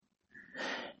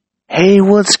Hey,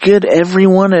 what's good,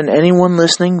 everyone and anyone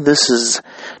listening? This is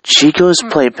Chico's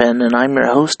Playpen, and I'm your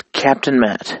host, Captain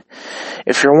Matt.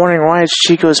 If you're wondering why it's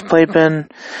Chico's Playpen,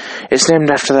 it's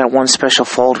named after that one special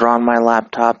folder on my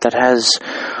laptop that has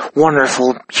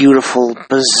wonderful, beautiful,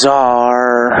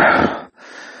 bizarre,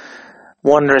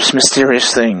 wondrous,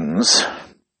 mysterious things.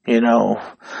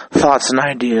 Thoughts and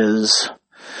ideas.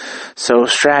 So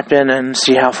strap in and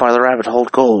see how far the rabbit hole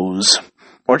goes,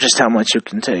 or just how much you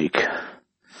can take.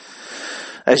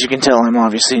 As you can tell, I'm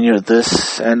obviously new at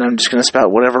this, and I'm just going to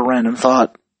spout whatever random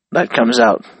thought that comes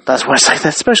out. That's why it's like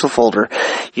that special folder.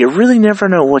 You really never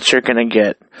know what you're going to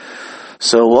get.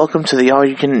 So welcome to the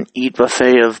all-you-can-eat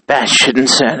buffet of batshit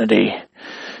insanity.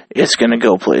 It's going to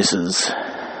go places.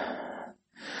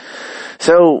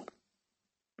 So,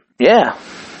 yeah.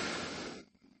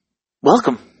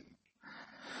 Welcome.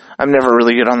 I'm never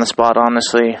really good on the spot,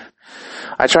 honestly.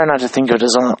 I try not to think of it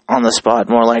as on the spot,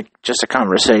 more like just a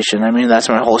conversation. I mean, that's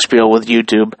my whole spiel with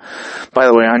YouTube. By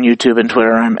the way, on YouTube and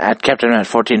Twitter, I'm at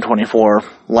CaptainMatt1424.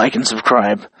 Like and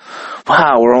subscribe.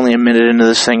 Wow, we're only a minute into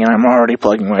this thing and I'm already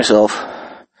plugging myself.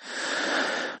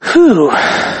 Whew.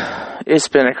 It's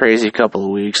been a crazy couple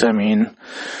of weeks. I mean,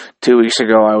 2 weeks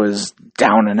ago I was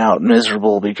down and out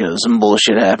miserable because some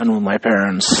bullshit happened with my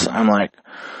parents. I'm like,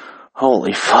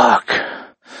 holy fuck.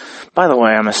 By the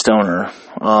way, I'm a stoner.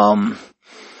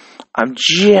 I'm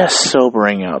just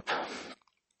sobering up,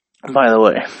 by the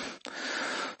way.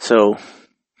 So,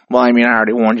 I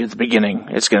already warned you at the beginning.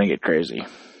 It's gonna get crazy.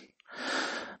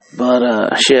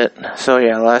 But, shit. So,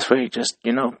 yeah, last week, just,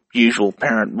 usual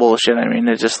parent bullshit. I mean,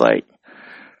 it just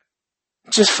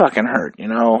fucking hurt,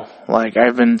 Like,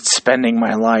 I've been spending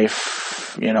my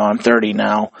life, I'm 30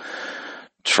 now,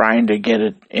 trying to get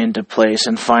it into place,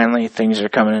 and finally things are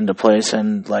coming into place,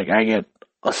 and, I get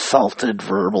assaulted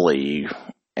verbally.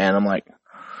 And I'm like,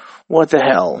 what the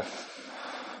hell?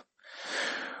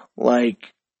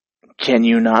 Can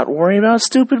you not worry about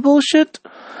stupid bullshit?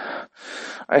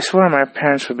 I swear my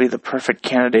parents would be the perfect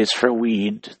candidates for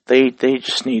weed. They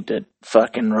just need to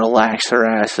fucking relax their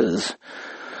asses.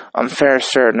 I'm fair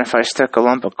certain if I stuck a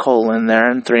lump of coal in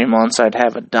there in 3 months, I'd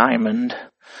have a diamond.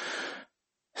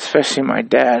 Especially my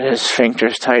dad, his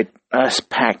sphincter's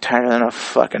packed tighter than a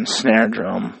fucking snare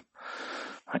drum.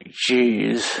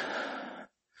 Jeez.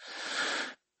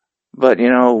 But,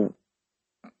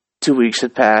 2 weeks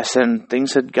had passed and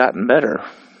things had gotten better.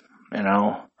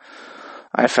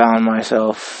 I found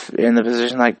myself in the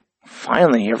position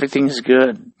finally, everything's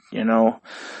good.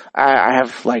 I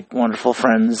have, wonderful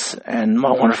friends, and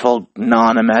my wonderful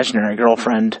non-imaginary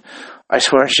girlfriend, I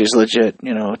swear she's legit,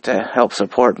 to help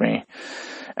support me.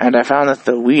 And I found that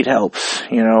the weed helps,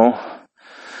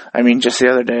 just the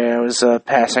other day I was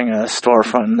passing a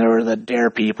storefront and there were the DARE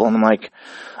people, and I'm like,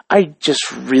 I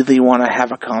just really want to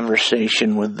have a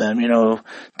conversation with them, to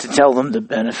tell them the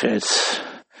benefits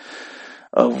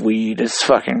of weed. It's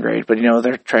fucking great, but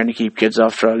they're trying to keep kids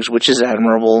off drugs, which is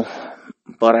admirable,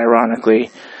 but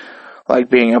ironically,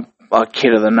 being a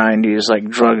kid of the 90s,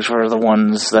 drugs were the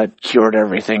ones that cured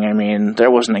everything. I mean, there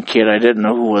wasn't a kid I didn't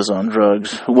know who wasn't on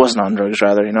drugs,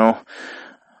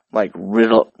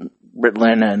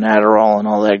 Ritalin and Adderall and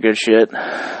all that good shit.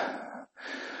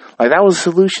 That was the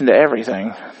solution to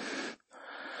everything.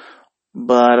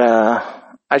 But,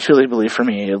 I truly believe, for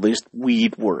me, at least,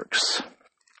 weed works.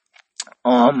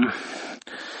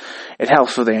 It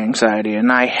helps with the anxiety, and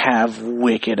I have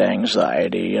wicked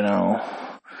anxiety,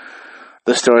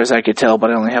 The stories I could tell, but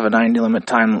I only have a 90 limit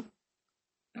time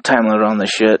limit on this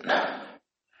shit.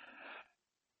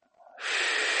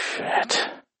 Shit.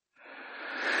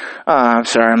 I'm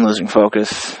sorry, I'm losing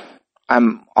focus.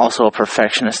 I'm also a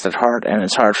perfectionist at heart, and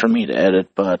it's hard for me to edit,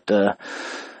 but,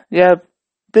 yeah,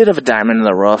 bit of a diamond in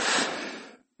the rough,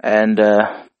 and,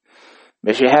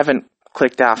 if you haven't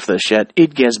clicked off this yet,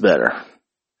 it gets better.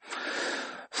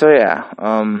 So yeah,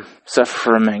 suffer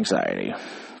from anxiety.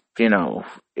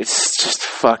 It's just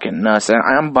fucking nuts, and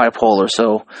I'm bipolar,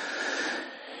 so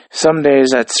some days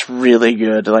that's really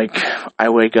good, I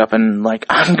wake up and,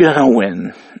 I'm gonna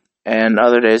win, and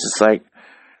other days it's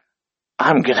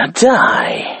I'm gonna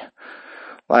die.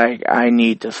 I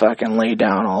need to fucking lay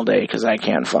down all day because I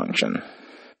can't function.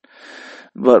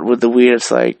 But with the weed, it's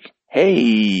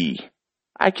hey,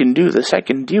 I can do this. I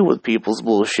can deal with people's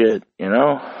bullshit,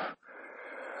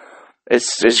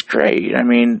 It's great. I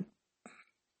mean,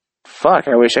 fuck,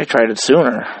 I wish I tried it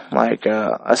sooner. I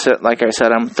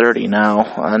said, I'm 30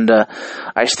 now, and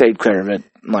I stayed clear of it,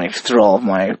 through all of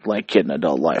my, kid and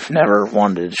adult life. Never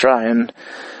wanted to try, and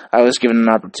I was given an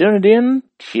opportunity, and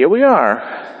here we are.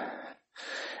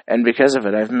 And because of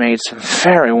it, I've made some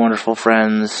very wonderful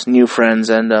friends, new friends,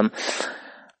 and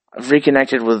I've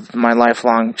reconnected with my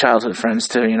lifelong childhood friends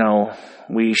too.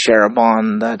 We share a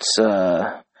bond that's,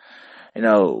 that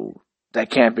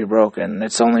can't be broken.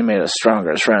 It's only made us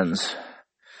stronger as friends.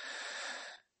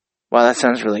 Wow, that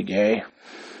sounds really gay.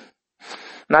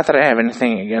 Not that I have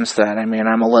anything against that. I mean,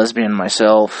 I'm a lesbian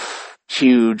myself.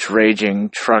 Huge, raging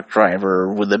truck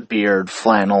driver with a beard,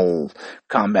 flannel,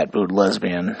 combat boot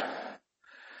lesbian.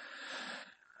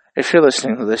 If you're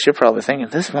listening to this, you're probably thinking,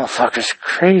 this motherfucker's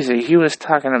crazy. He was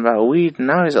talking about weed and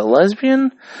now he's a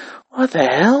lesbian? What the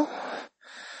hell?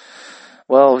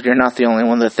 Well, you're not the only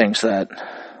one that thinks that.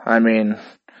 I mean,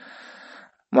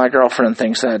 my girlfriend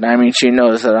thinks that. I mean, she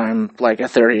knows that I'm like a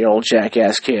 30-year-old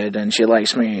jackass kid and she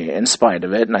likes me in spite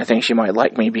of it, and I think she might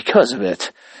like me because of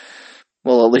it.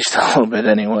 Well, at least a little bit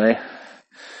anyway.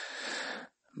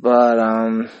 But,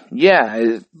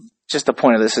 just the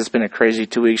point of this, it's been a crazy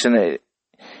 2 weeks, and it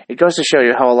goes to show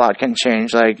you how a lot can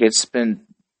change. Like, it's been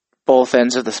both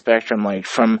ends of the spectrum, like,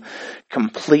 from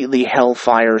completely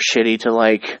hellfire shitty to,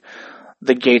 like,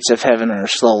 the gates of heaven are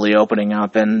slowly opening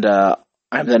up, and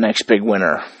I'm the next big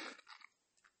winner.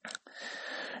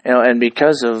 And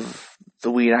because of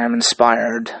the weed, I'm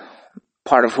inspired.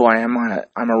 Part of who I am,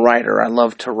 I'm a writer. I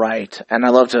love to write, and I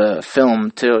love to film,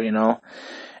 too,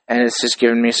 And it's just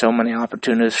given me so many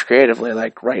opportunities creatively.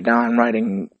 Like, right now I'm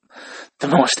writing the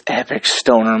most epic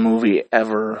stoner movie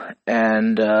ever,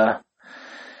 and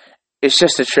it's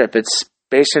just a trip. It's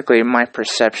basically my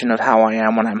perception of how I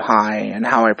am when I'm high and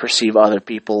how I perceive other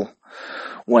people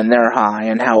when they're high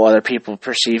and how other people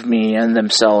perceive me and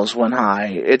themselves when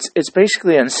high. It's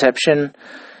basically Inception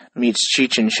meets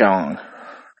Cheech and Chong.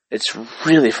 It's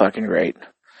really fucking great.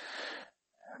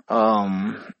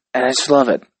 And I just love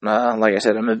it. Like I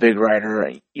said, I'm a big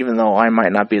writer, even though I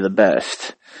might not be the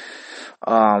best.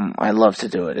 I love to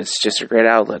do it. It's just a great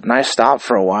outlet. And I stopped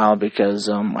for a while because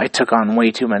I took on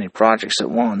way too many projects at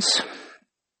once.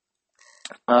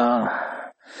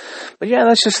 But yeah,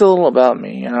 that's just a little about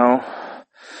me,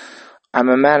 I'm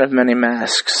a man of many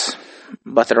masks,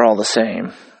 but they're all the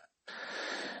same.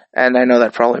 And I know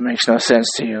that probably makes no sense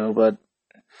to you, but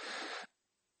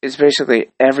it's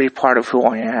basically every part of who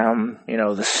I am,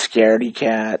 the scaredy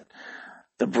cat,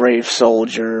 the brave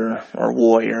soldier or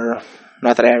warrior.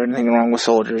 Not that I have anything wrong with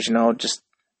soldiers, just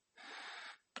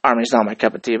Army's not my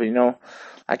cup of tea, but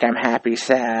like I'm happy,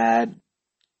 sad,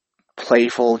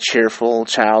 playful, cheerful,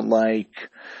 childlike,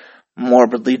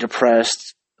 morbidly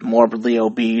depressed, morbidly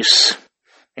obese.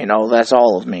 That's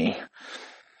all of me.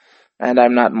 And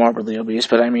I'm not morbidly obese,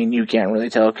 but I mean, you can't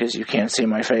really tell because you can't see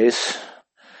my face.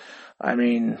 I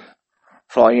mean,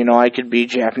 for all you know, I could be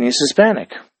Japanese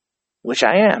Hispanic, which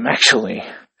I am, actually.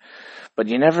 But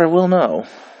you never will know.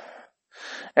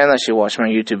 Unless you watch my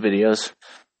YouTube videos.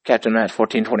 Captain Matt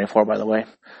 1424, by the way.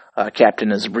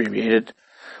 Captain is abbreviated.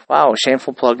 Wow,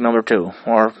 shameful plug number 2.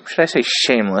 Or should I say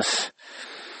shameless?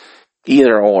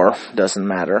 Either or, doesn't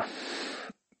matter.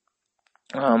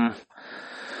 I'm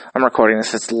recording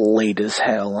this, it's late as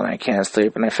hell and I can't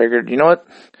sleep, and I figured, you know what?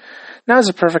 Now's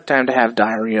the perfect time to have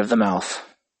diarrhea of the mouth.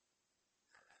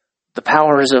 The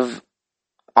powers of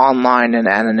online and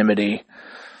anonymity,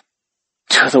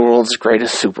 two of the world's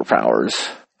greatest superpowers.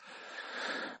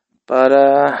 But,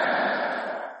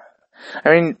 I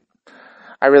mean,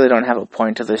 I really don't have a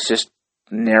point to this, just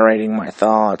narrating my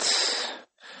thoughts.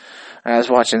 I was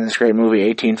watching this great movie,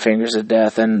 18 Fingers of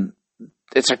Death, and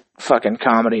it's a fucking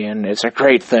comedy, and it's a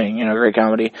great thing, great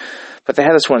comedy. But they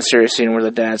had this one serious scene where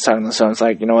the dad's talking to the son's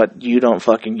like, you know what, you don't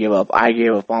fucking give up. I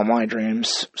gave up all my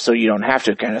dreams, so you don't have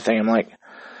to, kind of thing. I'm like,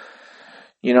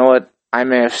 you know what, I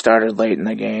may have started late in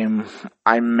the game.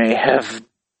 I may have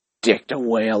dicked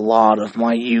away a lot of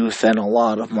my youth and a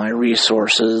lot of my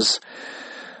resources,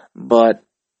 but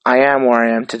I am where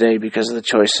I am today because of the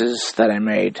choices that I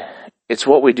made. It's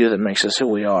what we do that makes us who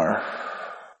we are.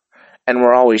 And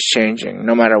we're always changing,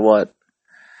 no matter what.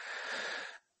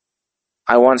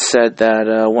 I once said that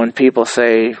when people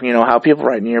say, how people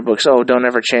write in yearbooks, oh, don't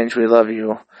ever change, we love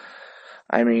you.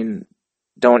 I mean,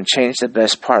 don't change the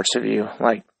best parts of you.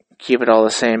 Like, keep it all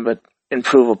the same, but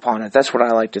improve upon it. That's what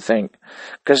I like to think.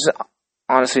 Because,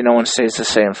 honestly, no one stays the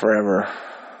same forever.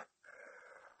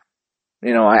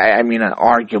 I mean,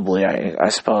 arguably, I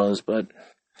suppose, but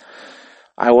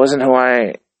I wasn't who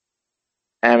I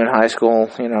am in high school,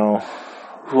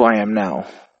 who I am now.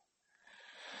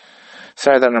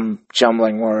 Sorry that I'm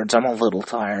jumbling words. I'm a little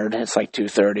tired. It's like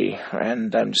 2:30,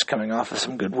 and I'm just coming off of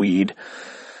some good weed.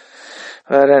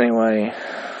 But anyway,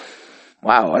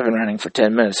 wow, I've been running for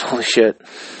 10 minutes. Holy shit.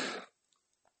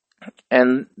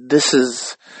 And this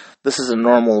is a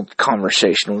normal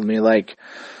conversation with me. Like,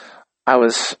 I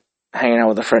was hanging out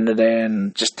with a friend today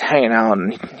and just hanging out,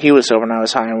 and he was sober and I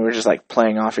was high, and we were just like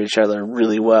playing off each other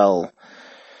really well.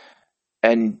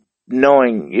 And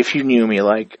knowing, if you knew me,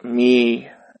 like me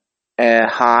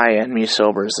high and me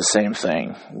sober is the same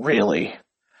thing, really.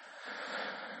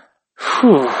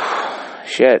 Whew.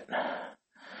 Shit.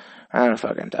 I'm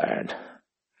fucking tired.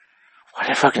 Why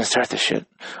did I fucking start this shit?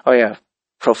 Oh yeah,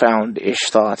 profound-ish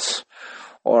thoughts.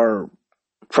 Or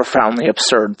profoundly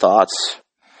absurd thoughts.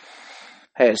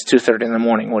 Hey, it's 2:30 in the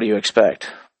morning, what do you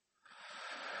expect?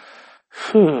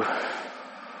 Whew.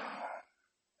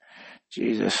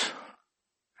 Jesus.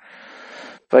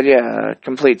 But yeah,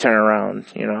 complete turnaround,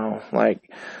 like,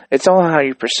 it's all how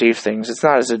you perceive things. It's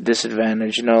not as a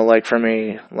disadvantage, like for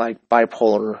me, like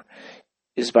bipolar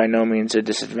is by no means a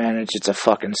disadvantage, it's a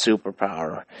fucking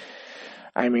superpower.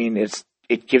 I mean,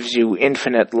 it gives you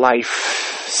infinite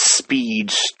life,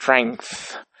 speed,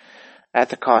 strength, at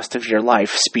the cost of your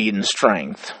life, speed, and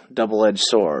strength. Double-edged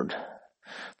sword.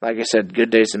 Like I said, good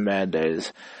days and bad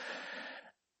days.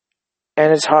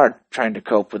 And it's hard trying to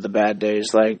cope with the bad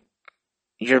days. Like,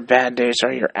 your bad days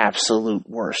are your absolute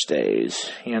worst days.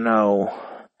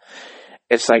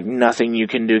 It's like nothing you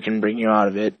can do can bring you out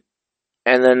of it.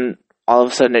 And then all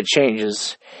of a sudden it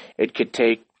changes. It could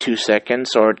take 2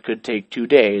 seconds or it could take 2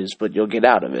 days, but you'll get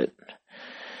out of it.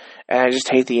 And I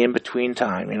just hate the in-between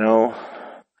time,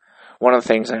 One of the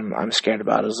things I'm scared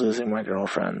about is losing my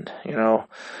girlfriend,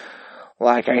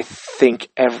 Like, I think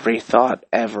every thought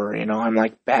ever, I'm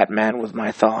like Batman with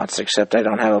my thoughts, except I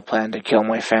don't have a plan to kill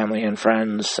my family and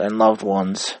friends and loved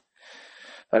ones.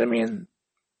 But I mean,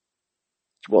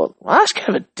 well, that's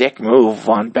kind of a dick move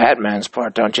on Batman's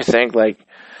part, don't you think? Like,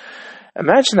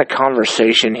 imagine the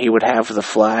conversation he would have with the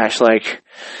Flash, like,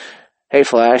 hey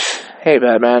Flash, hey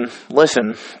Batman,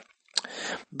 listen,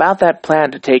 about that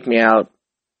plan to take me out.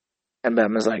 And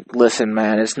Batman's like, listen,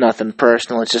 man, it's nothing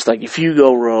personal. It's just like, if you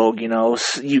go rogue,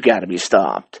 you gotta be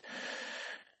stopped.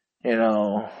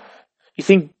 You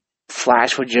think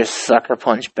Flash would just sucker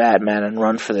punch Batman and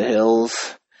run for the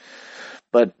hills?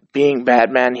 But being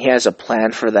Batman, he has a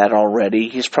plan for that already.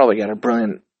 He's probably got a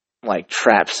brilliant,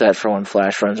 trap set for when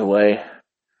Flash runs away.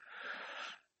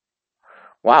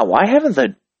 Wow, why haven't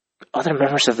the other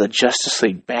members of the Justice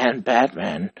League banned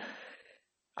Batman?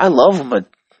 I love him, but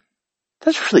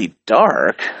that's really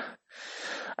dark.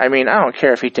 I mean, I don't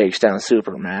care if he takes down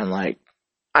Superman.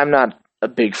 I'm not a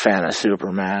big fan of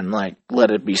Superman. Let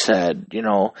it be said.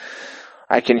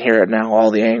 I can hear it now,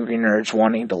 all the angry nerds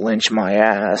wanting to lynch my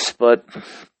ass. But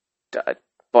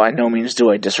by no means do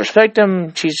I disrespect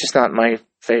him. She's just not my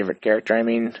favorite character. I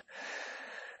mean,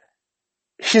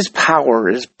 his power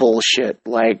is bullshit.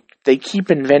 They keep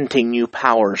inventing new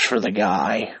powers for the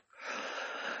guy.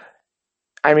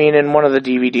 I mean, in one of the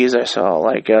DVDs I saw,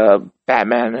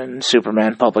 Batman and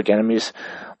Superman Public Enemies,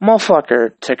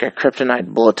 motherfucker took a kryptonite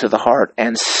bullet to the heart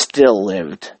and still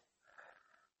lived.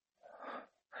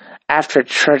 After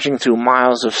trudging through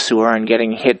miles of sewer and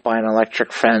getting hit by an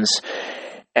electric fence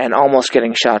and almost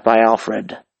getting shot by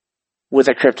Alfred with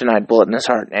a kryptonite bullet in his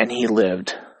heart, and he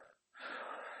lived.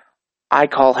 I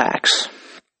call hacks.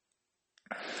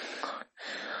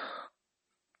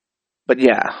 But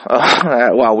yeah,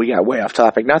 wow, we got way off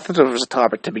topic. Not that there was a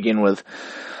topic to begin with.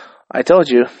 I told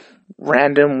you,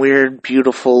 random, weird,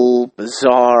 beautiful,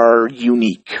 bizarre,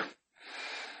 unique.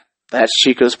 That's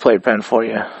Chico's playpen for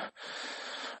you.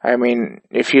 I mean,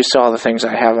 if you saw the things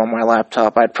I have on my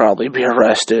laptop, I'd probably be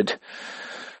arrested.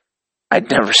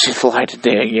 I'd never see the light of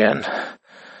day again.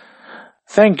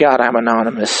 Thank God I'm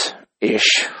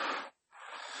anonymous-ish.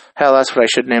 Hell, that's what I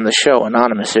should name the show,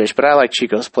 Anonymous-ish, but I like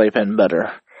Chico's playpen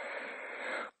better.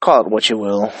 Call it what you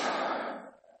will.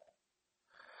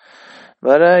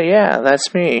 But, yeah,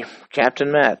 that's me,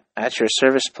 Captain Matt, at your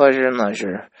service, pleasure, and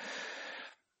leisure.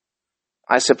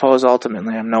 I suppose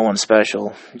ultimately I'm no one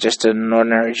special, just an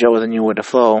ordinary Joe with a new way to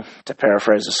flow, to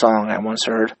paraphrase a song I once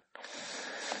heard.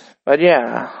 But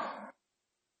yeah,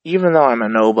 even though I'm a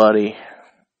nobody,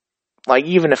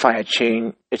 even if I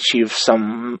achieve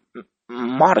some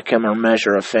modicum or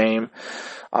measure of fame,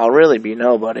 I'll really be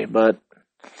nobody, but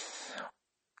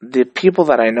the people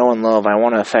that I know and love, I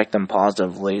want to affect them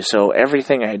positively. So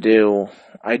everything I do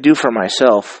for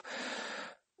myself.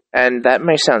 And that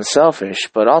may sound selfish,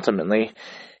 but ultimately,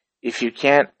 if you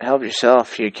can't help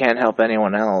yourself, you can't help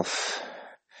anyone else.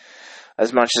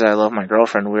 As much as I love my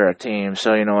girlfriend, we're a team.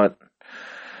 So you know what?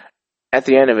 At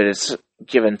the end of it, it's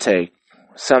give and take.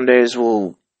 Some days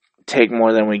we'll take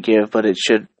more than we give, but it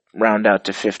should round out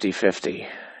to 50-50,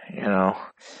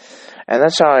 And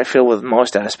that's how I feel with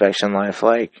most aspects in life.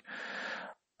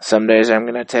 Some days I'm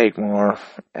going to take more,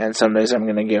 and some days I'm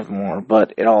going to give more,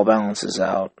 but it all balances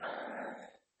out.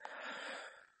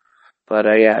 But,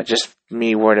 yeah, just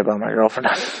me worried about my girlfriend.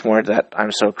 I'm worried that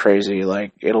I'm so crazy,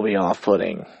 like, it'll be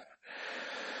off-putting.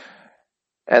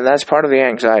 And that's part of the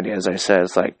anxiety, as I said.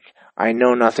 It's like, I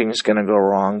know nothing's gonna go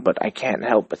wrong, but I can't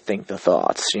help but think the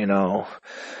thoughts, you know?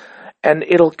 And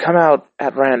it'll come out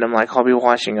at random, like, I'll be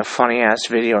watching a funny-ass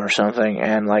video or something,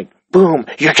 and, like, boom,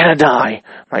 you're gonna die.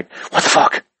 I'm like, what the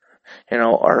fuck? You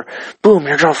know, or, boom,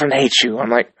 your girlfriend hates you. I'm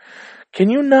like, can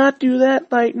you not do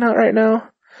that? Like, not right now?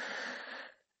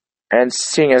 And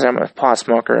seeing as I'm a pot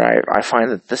smoker, I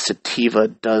find that the sativa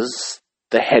does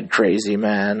the head crazy,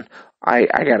 man. I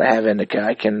gotta have indica.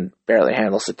 I can barely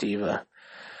handle sativa.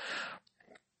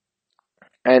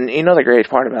 And you know the great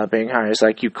part about being high is,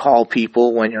 like, you call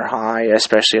people when you're high,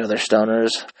 especially other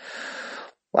stoners.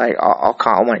 Like, I'll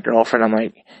call my girlfriend. I'm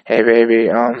like, hey, baby,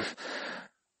 I'm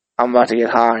about to get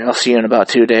high. I'll see you in about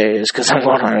 2 days because I'm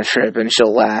going on a trip. And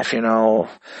she'll laugh, you know.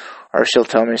 Or she'll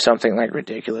tell me something, like,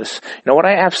 ridiculous. You know, what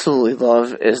I absolutely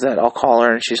love is that I'll call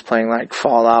her and she's playing, like,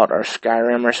 Fallout or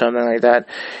Skyrim or something like that.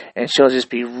 And she'll just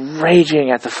be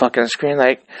raging at the fucking screen.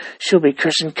 Like, she'll be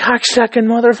Christian cocksucking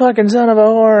motherfucking son of a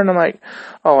whore. And I'm like,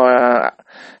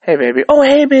 hey, baby. Oh,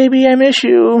 hey, baby, I miss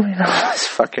you. You know, it's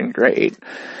fucking great.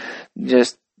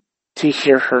 Just to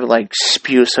hear her, like,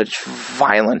 spew such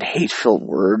violent, hate-filled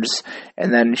words.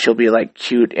 And then she'll be, like,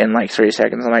 cute in, like, 3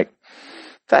 seconds. I'm like,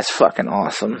 that's fucking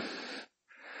awesome.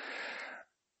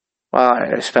 Well,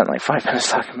 I spent like 5 minutes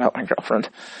talking about my girlfriend.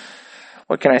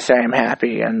 What can I say? I'm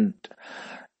happy, and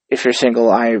if you're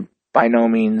single, I by no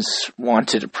means want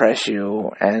to depress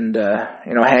you, and,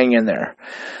 you know, hang in there.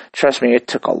 Trust me, it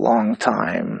took a long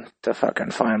time to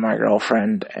fucking find my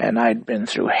girlfriend, and I'd been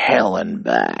through hell and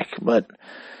back, but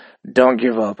don't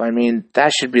give up. I mean,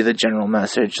 that should be the general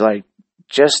message, like,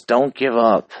 just don't give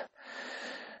up.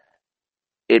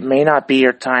 It may not be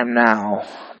your time now,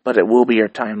 but it will be your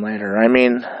time later. I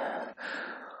mean,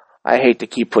 I hate to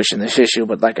keep pushing this issue,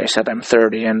 but like I said, I'm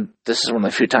 30, and this is one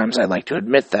of the few times I like to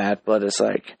admit that, but it's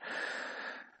like,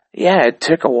 yeah, it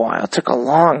took a while. It took a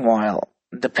long while.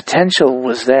 The potential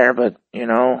was there, but, you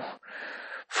know,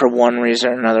 for one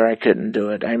reason or another, I couldn't do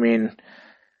it. I mean,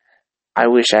 I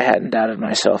wish I hadn't doubted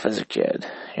myself as a kid.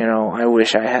 You know, I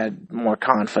wish I had more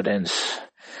confidence.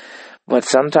 But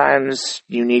sometimes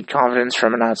you need confidence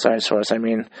from an outside source. I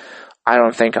mean, I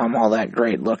don't think I'm all that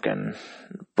great looking,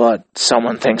 but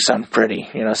someone thinks I'm pretty.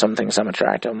 You know, someone thinks I'm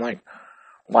attractive. I'm like,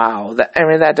 wow.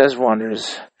 That does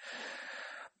wonders.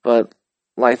 But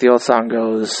like the old song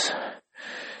goes,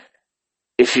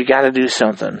 if you got to do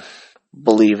something,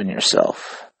 believe in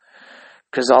yourself.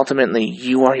 Because ultimately,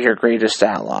 you are your greatest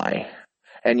ally.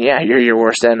 And yeah, you're your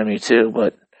worst enemy too,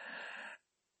 but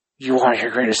you are your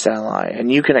greatest ally,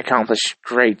 and you can accomplish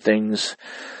great things.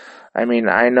 I mean,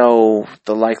 I know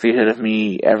the likelihood of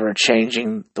me ever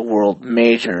changing the world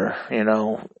major, you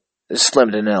know, is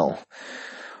slim to nil.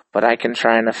 But I can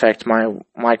try and affect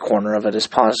my corner of it as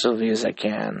positively as I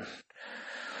can.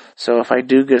 So if I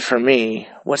do good for me,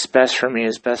 what's best for me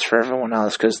is best for everyone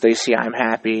else, because they see I'm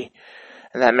happy,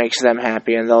 and that makes them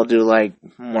happy, and they'll do, like,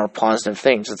 more positive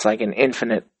things. It's like an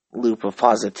infinite loop of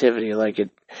positivity. Like,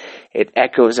 it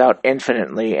echoes out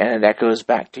infinitely, and it echoes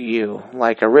back to you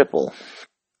like a ripple.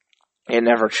 It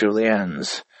never truly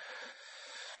ends.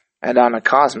 And on a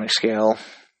cosmic scale,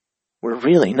 we're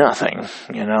really nothing,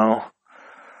 you know.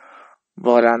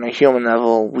 But on a human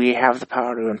level, we have the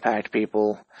power to impact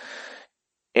people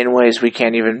in ways we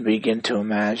can't even begin to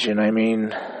imagine. I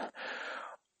mean,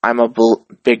 I'm a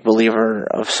big believer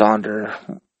of Sonder,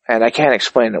 and I can't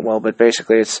explain it well, but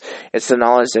basically it's the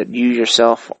knowledge that you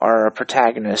yourself are a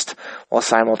protagonist while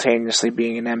simultaneously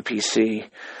being an NPC.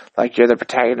 Like, you're the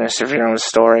protagonist of your own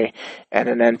story and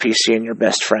an NPC and your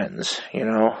best friends, you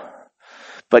know?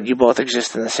 But you both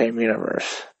exist in the same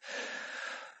universe.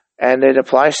 And it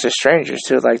applies to strangers,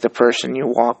 too, like the person you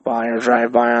walk by or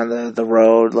drive by on the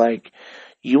road. Like,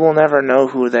 you will never know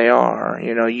who they are.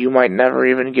 You know, you might never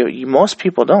even most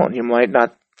people don't. You might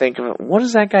not think of it. What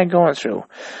is that guy going through?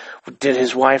 Did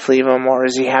his wife leave him, or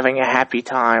is he having a happy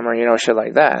time, or, you know, shit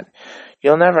like that?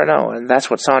 You'll never know, and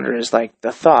that's what Sonder is, like,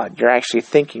 the thought. You're actually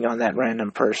thinking on that random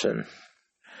person.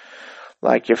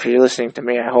 Like, if you're listening to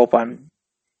me, I hope I'm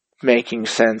making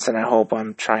sense, and I hope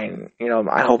I'm trying, you know,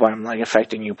 I hope I'm, like,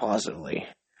 affecting you positively.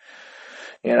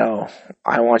 You know,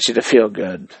 I want you to feel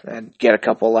good and get a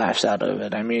couple laughs out of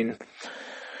it. I mean,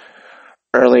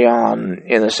 early on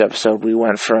in this episode, we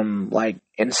went from, like,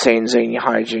 insane zany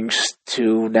hijinks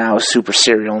to now super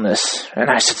serialness. And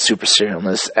I said super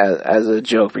serialness as a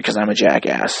joke because I'm a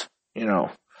jackass, you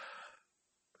know.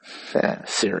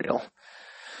 Cereal.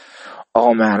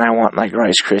 Oh man, I want, like,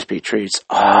 Rice Krispie treats.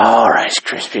 Oh, Rice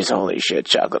Krispies, holy shit,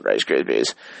 chocolate Rice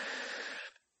Krispies.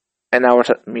 And now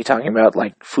me talking about,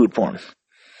 like, food porn.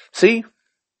 See?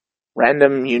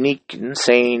 Random, unique,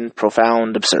 insane,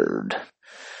 profound, absurd.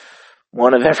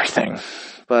 One of everything.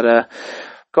 But,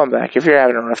 going back, if you're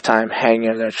having a rough time, hang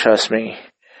in there, trust me.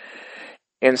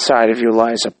 Inside of you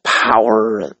lies a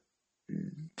power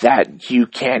that you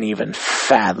can't even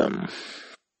fathom.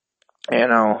 You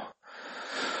know,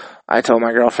 I told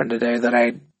my girlfriend today that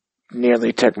I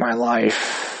nearly took my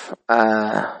life.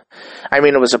 I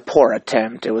mean, it was a poor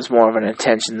attempt. It was more of an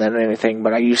intention than anything,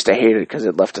 but I used to hate it because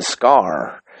it left a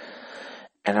scar.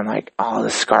 And I'm like, oh,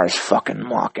 this scar's fucking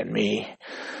mocking me.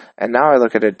 And now I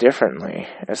look at it differently.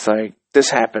 It's like, this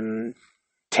happened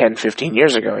 10, 15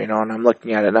 years ago, you know, and I'm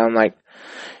looking at it and I'm like,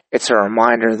 it's a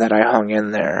reminder that I hung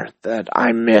in there, that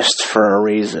I missed for a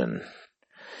reason.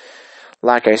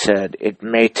 Like I said, it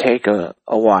may take a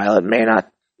while. It may not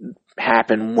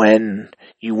happen when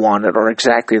you want it or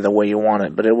exactly the way you want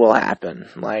it, but it will happen.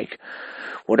 Like,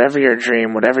 whatever your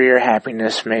dream, whatever your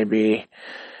happiness may be,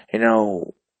 you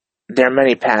know, there are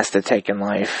many paths to take in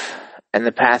life, and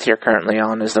the path you're currently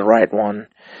on is the right one.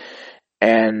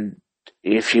 And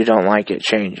if you don't like it,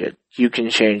 change it. You can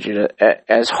change it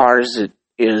as hard as it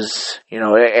is, you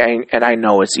know, and I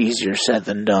know it's easier said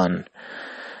than done.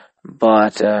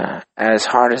 But as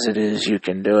hard as it is, you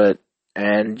can do it,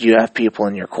 and you have people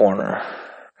in your corner.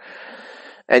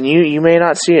 And you may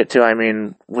not see it too. I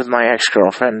mean, with my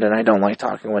ex-girlfriend, and I don't like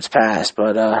talking what's past,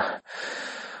 but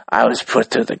I was put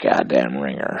through the goddamn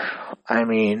ringer. I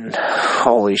mean,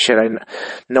 holy shit,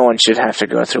 no one should have to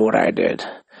go through what I did.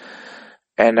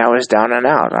 And I was down and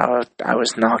out. I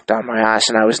was knocked on my ass,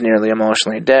 and I was nearly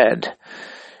emotionally dead.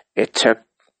 It took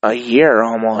a year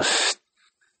almost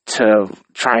to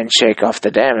try and shake off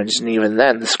the damage, and even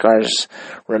then the scars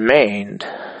remained.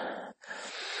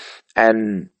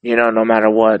 And, you know, no matter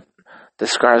what, the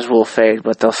scars will fade,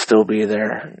 but they'll still be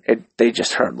there. They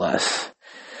just hurt less.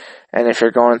 And if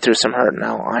you're going through some hurt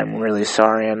now, I'm really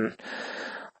sorry. And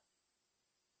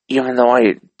even though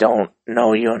I don't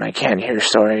know you and I can't hear your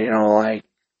story, you know, like,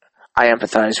 I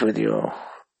empathize with you.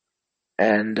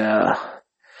 And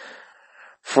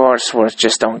for what it's worth,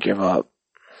 just don't give up.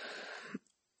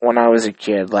 When I was a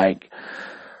kid, like,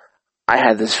 I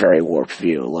had this very warped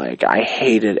view. Like, I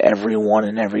hated everyone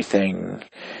and everything,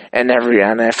 and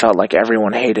I felt like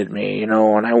everyone hated me, you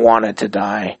know, and I wanted to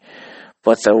die.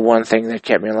 But the one thing that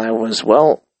kept me alive was,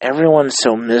 well, everyone's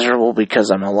so miserable because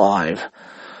I'm alive.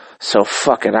 So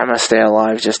fuck it, I'm gonna stay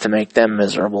alive just to make them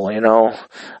miserable, you know?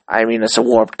 I mean, it's a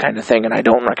warped kind of thing, and I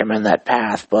don't recommend that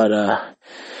path, but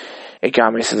it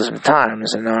got me through some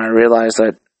times, and now I realize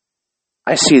that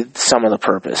I see some of the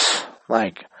purpose.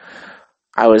 Like,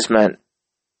 I was meant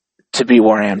to be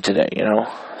where I am today, you know?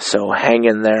 So hang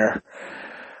in there.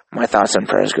 My thoughts and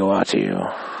prayers go out to you.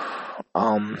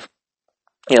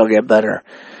 It'll get better.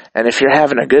 And if you're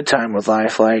having a good time with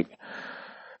life, like,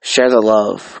 share the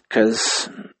love, because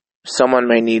someone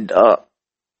may need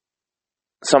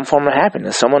some form of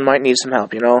happiness. Someone might need some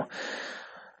help, you know?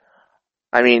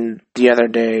 I mean, the other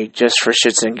day, just for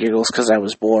shits and giggles, because I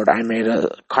was bored, I made a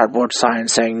cardboard sign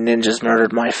saying, "Ninjas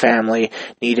murdered my family,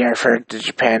 need airfare to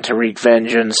Japan to wreak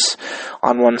vengeance,"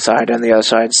 on one side, and the other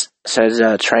side says,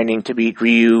 "Training to beat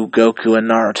Ryu, Goku,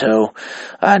 and Naruto,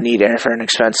 need airfare and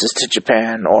expenses to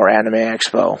Japan or Anime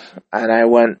Expo." And I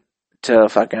went to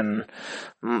fucking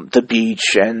the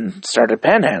beach and started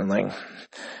panhandling.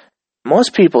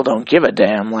 Most people don't give a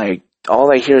damn, like, all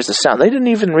they hear is the sound. They didn't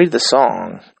even read the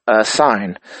sign.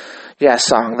 Yeah,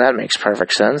 song, that makes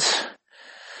perfect sense.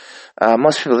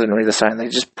 Most people didn't read the sign. They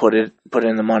just put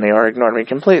in the money or ignored me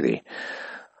completely.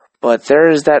 But there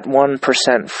is that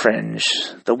 1% fringe,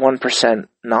 the 1%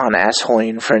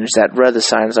 non-assholing fringe that read the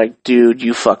signs like, "Dude,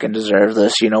 you fucking deserve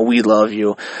this. You know, we love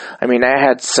you." I mean, I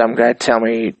had some guy tell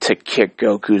me to kick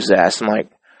Goku's ass. I'm like,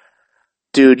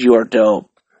 "Dude, you are dope."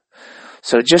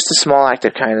 So just a small act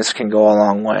of kindness can go a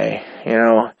long way, you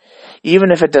know,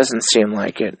 even if it doesn't seem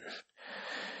like it.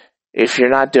 If you're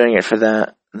not doing it for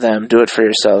them, do it for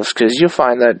yourselves, because you'll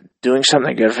find that doing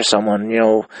something good for someone, you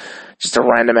know, just a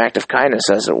random act of kindness,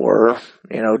 as it were,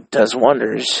 you know, does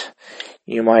wonders.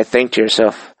 You might think to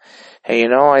yourself, "Hey, you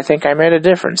know, I think I made a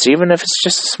difference, even if it's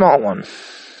just a small one."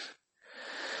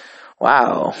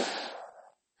 Wow.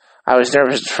 I was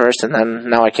nervous at first, and then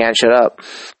now I can't shut up.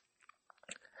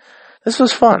 This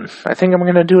was fun. I think I'm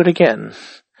going to do it again.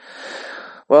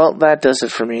 Well, that does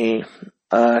it for me.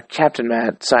 Captain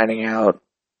Matt signing out.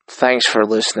 Thanks for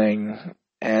listening.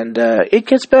 And it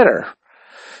gets better.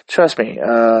 Trust me.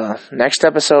 Next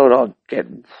episode, I'll get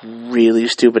really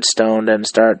stupid stoned and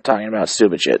start talking about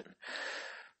stupid shit.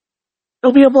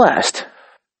 It'll be a blast.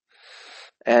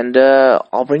 And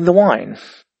I'll bring the wine.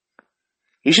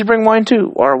 you should bring wine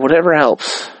too, or whatever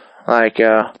helps. Like,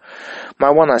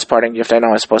 my one last parting gift, I know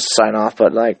I was supposed to sign off,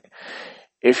 but like,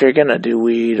 if you're gonna do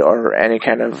weed or any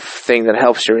kind of thing that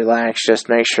helps you relax, just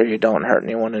make sure you don't hurt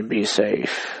anyone and be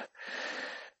safe.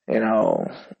 You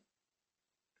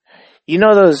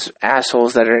know those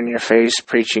assholes that are in your face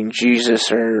preaching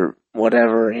Jesus or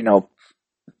whatever,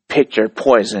 pick your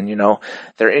poison,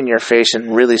 they're in your face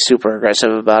and really super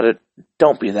aggressive about it.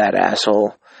 Don't be that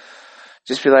asshole.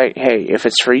 Just be like, hey, if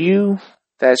it's for you,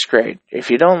 that's great. If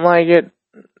you don't like it,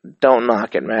 don't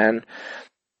knock it, man.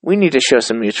 We need to show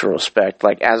some mutual respect,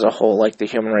 like as a whole, like the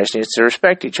human race needs to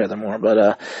respect each other more.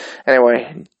 But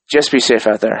anyway, just be safe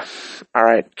out there. All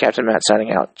right, Captain Matt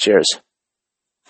signing out. Cheers.